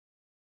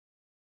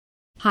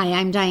Hi,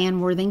 I'm Diane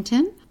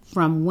Worthington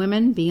from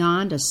Women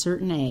Beyond a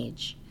Certain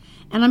Age.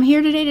 And I'm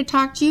here today to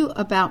talk to you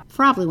about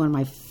probably one of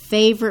my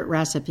favorite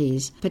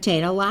recipes,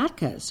 potato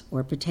latkes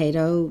or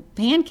potato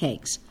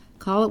pancakes.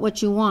 Call it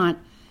what you want,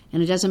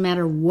 and it doesn't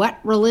matter what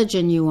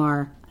religion you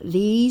are.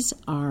 These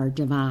are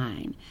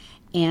divine.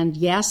 And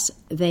yes,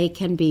 they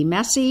can be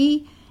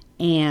messy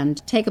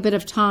and take a bit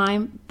of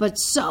time, but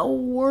so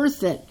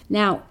worth it.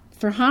 Now,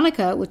 for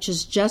Hanukkah, which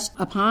is just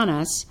upon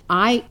us,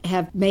 I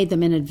have made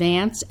them in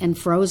advance and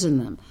frozen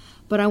them.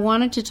 But I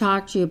wanted to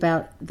talk to you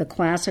about the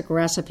classic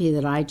recipe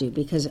that I do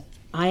because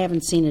I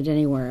haven't seen it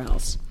anywhere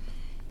else.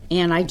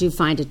 And I do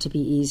find it to be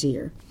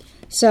easier.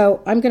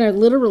 So I'm going to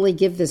literally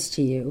give this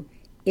to you.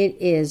 It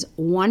is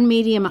 1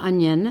 medium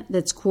onion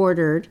that's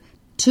quartered,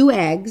 2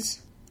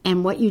 eggs,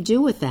 and what you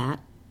do with that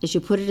is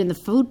you put it in the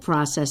food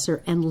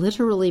processor and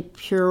literally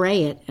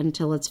puree it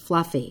until it's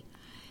fluffy.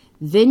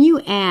 Then you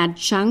add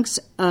chunks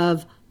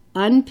of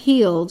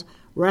unpeeled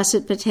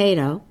russet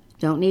potato,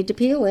 don't need to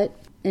peel it,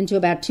 into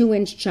about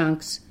 2-inch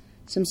chunks,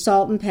 some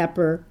salt and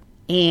pepper,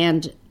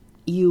 and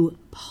you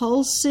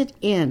pulse it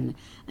in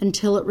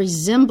until it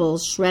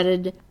resembles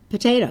shredded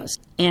potatoes.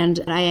 And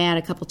I add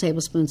a couple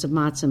tablespoons of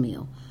matzah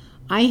meal.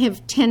 I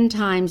have 10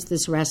 times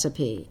this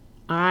recipe.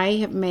 I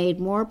have made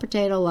more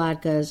potato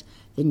latkes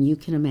than you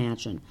can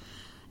imagine.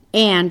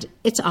 And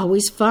it's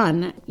always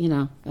fun,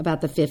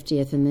 about the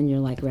 50th, and then you're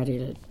like ready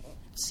to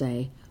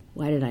say,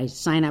 why did I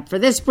sign up for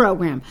this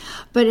program?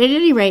 But at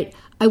any rate,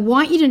 I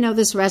want you to know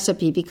this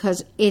recipe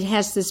because it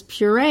has this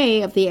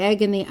puree of the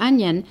egg and the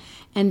onion,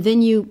 and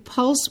then you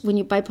pulse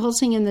by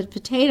pulsing in the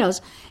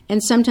potatoes,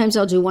 and sometimes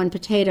I'll do 1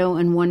 potato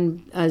and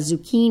 1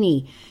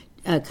 zucchini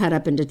cut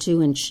up into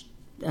 2-inch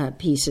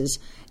pieces,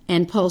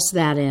 and pulse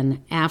that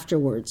in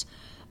afterwards,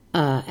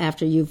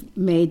 after you've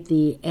made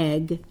the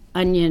egg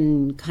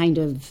onion kind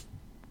of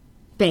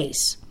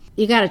base.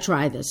 You got to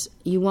try this.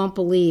 You won't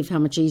believe how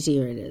much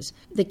easier it is.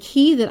 The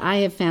key that I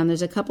have found,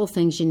 there's a couple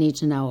things you need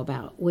to know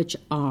about, which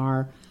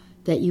are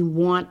that you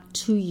want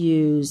to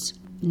use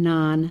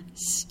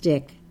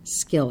non-stick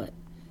skillet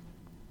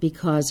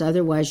because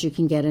otherwise you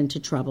can get into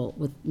trouble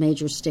with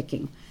major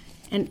sticking.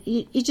 And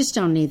you just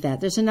don't need that.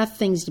 There's enough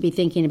things to be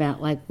thinking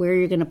about, like where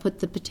you're going to put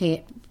the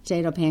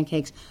potato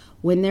pancakes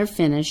when they're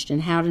finished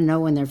and how to know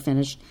when they're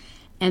finished,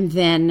 and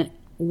then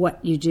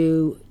what you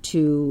do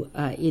to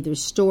either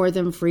store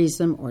them, freeze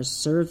them, or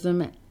serve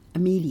them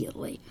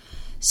immediately.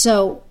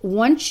 So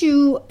once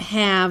you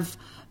have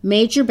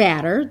made your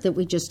batter that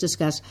we just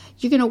discussed,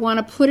 you're going to want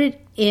to put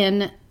it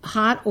in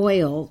hot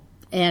oil.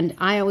 And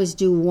I always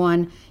do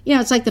one,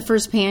 it's like the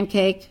first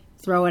pancake,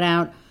 throw it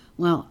out.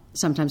 Well,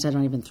 sometimes I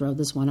don't even throw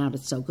this one out.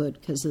 It's so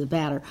good because of the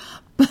batter.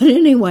 But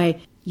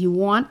anyway, you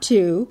want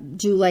to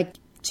do like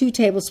 2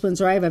 tablespoons,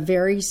 or I have a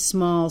very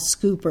small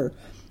scooper.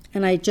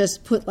 And I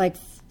just put like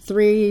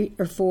 3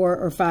 or 4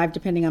 or 5,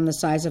 depending on the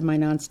size of my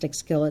nonstick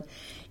skillet,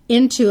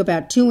 into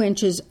about 2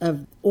 inches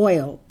of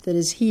oil that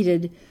is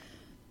heated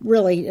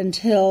really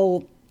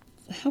until,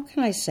 how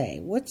can I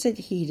say, what's it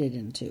heated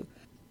into?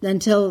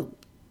 Until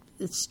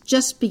it's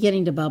just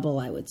beginning to bubble,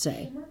 I would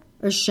say. Shimmer?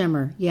 Or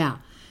shimmer, yeah.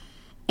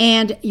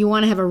 And you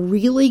want to have a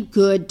really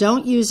good,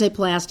 don't use a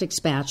plastic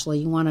spatula.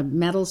 You want a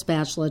metal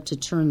spatula to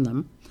turn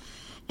them.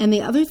 And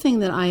the other thing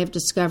that I have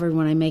discovered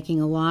when I'm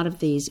making a lot of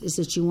these is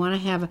that you want to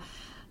have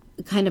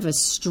kind of a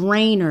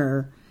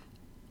strainer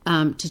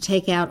to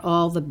take out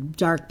all the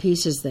dark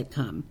pieces that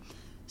come.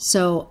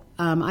 So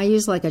I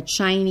use like a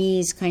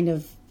Chinese kind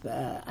of,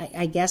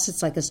 I guess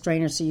it's like a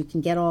strainer so you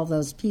can get all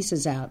those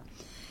pieces out.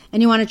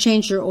 And you want to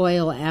change your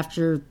oil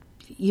after,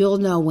 you'll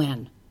know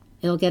when.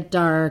 It'll get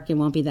dark, it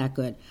won't be that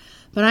good.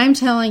 But I'm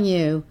telling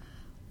you,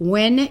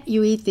 when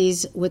you eat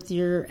these with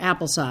your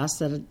applesauce,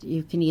 that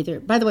you can either,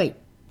 by the way,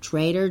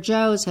 Trader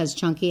Joe's has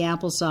chunky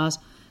applesauce.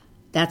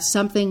 That's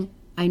something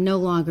I no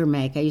longer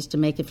make. I used to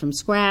make it from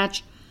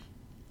scratch.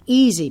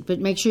 Easy, but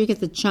make sure you get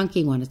the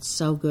chunky one. It's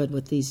so good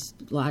with these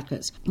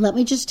latkes. Let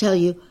me just tell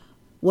you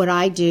what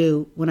I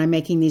do when I'm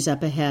making these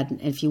up ahead.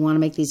 And if you want to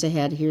make these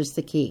ahead, here's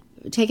the key.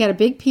 Take out a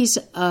big piece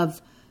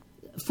of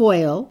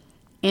foil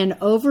and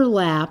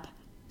overlap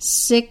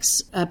 6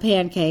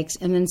 pancakes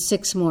and then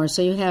 6 more.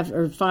 So you have,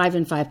 or 5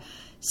 and 5.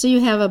 So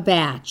you have a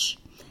batch.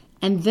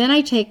 And then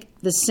I take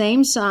the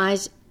same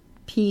size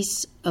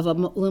piece of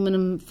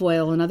aluminum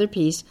foil, another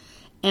piece,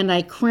 and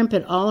I crimp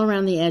it all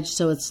around the edge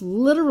so it's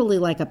literally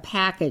like a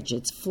package.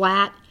 It's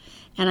flat,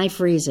 and I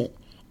freeze it.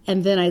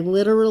 And then I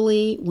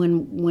literally,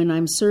 when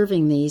I'm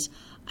serving these,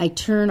 I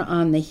turn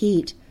on the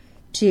heat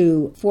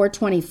to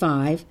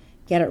 425,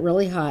 get it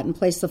really hot, and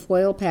place the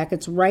foil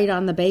packets right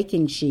on the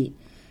baking sheet.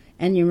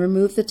 And you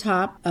remove the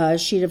top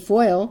sheet of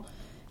foil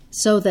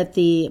so that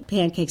the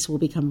pancakes will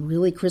become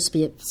really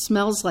crispy. It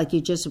smells like you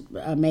just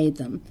made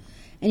them.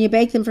 And you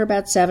bake them for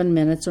about 7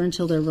 minutes or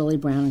until they're really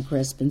brown and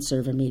crisp, and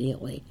serve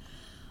immediately.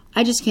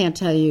 I just can't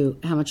tell you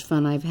how much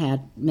fun I've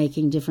had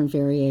making different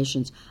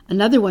variations.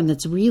 Another one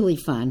that's really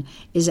fun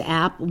is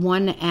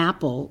one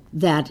apple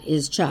that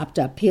is chopped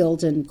up,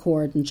 peeled and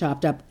cored and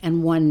chopped up,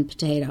 and 1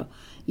 potato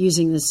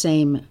using the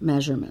same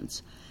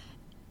measurements.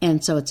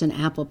 And so it's an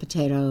apple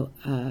potato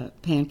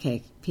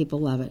pancake. People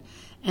love it.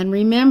 And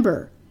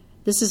remember,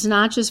 this is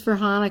not just for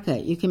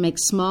Hanukkah. You can make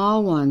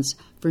small ones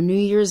for New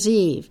Year's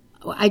Eve.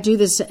 I do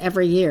this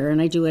every year,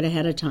 and I do it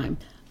ahead of time.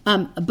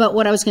 But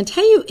what I was going to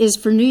tell you is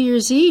for New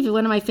Year's Eve,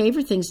 one of my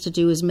favorite things to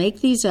do is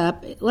make these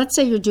up. Let's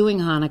say you're doing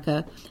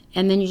Hanukkah,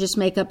 and then you just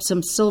make up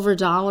some silver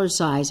dollar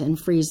size and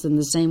freeze them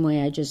the same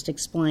way I just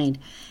explained.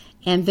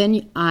 And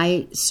then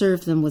I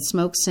serve them with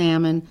smoked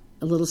salmon,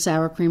 a little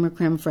sour cream or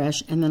creme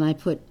fraiche, and then I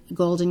put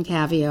golden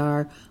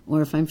caviar,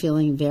 or if I'm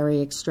feeling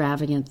very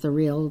extravagant, the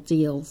real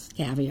deal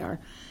caviar.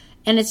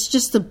 And it's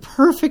just the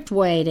perfect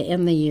way to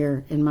end the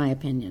year, in my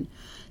opinion.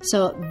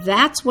 So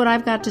that's what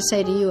I've got to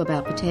say to you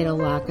about potato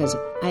latkes.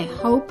 I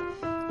hope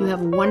you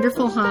have a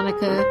wonderful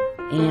Hanukkah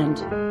and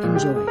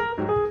enjoy.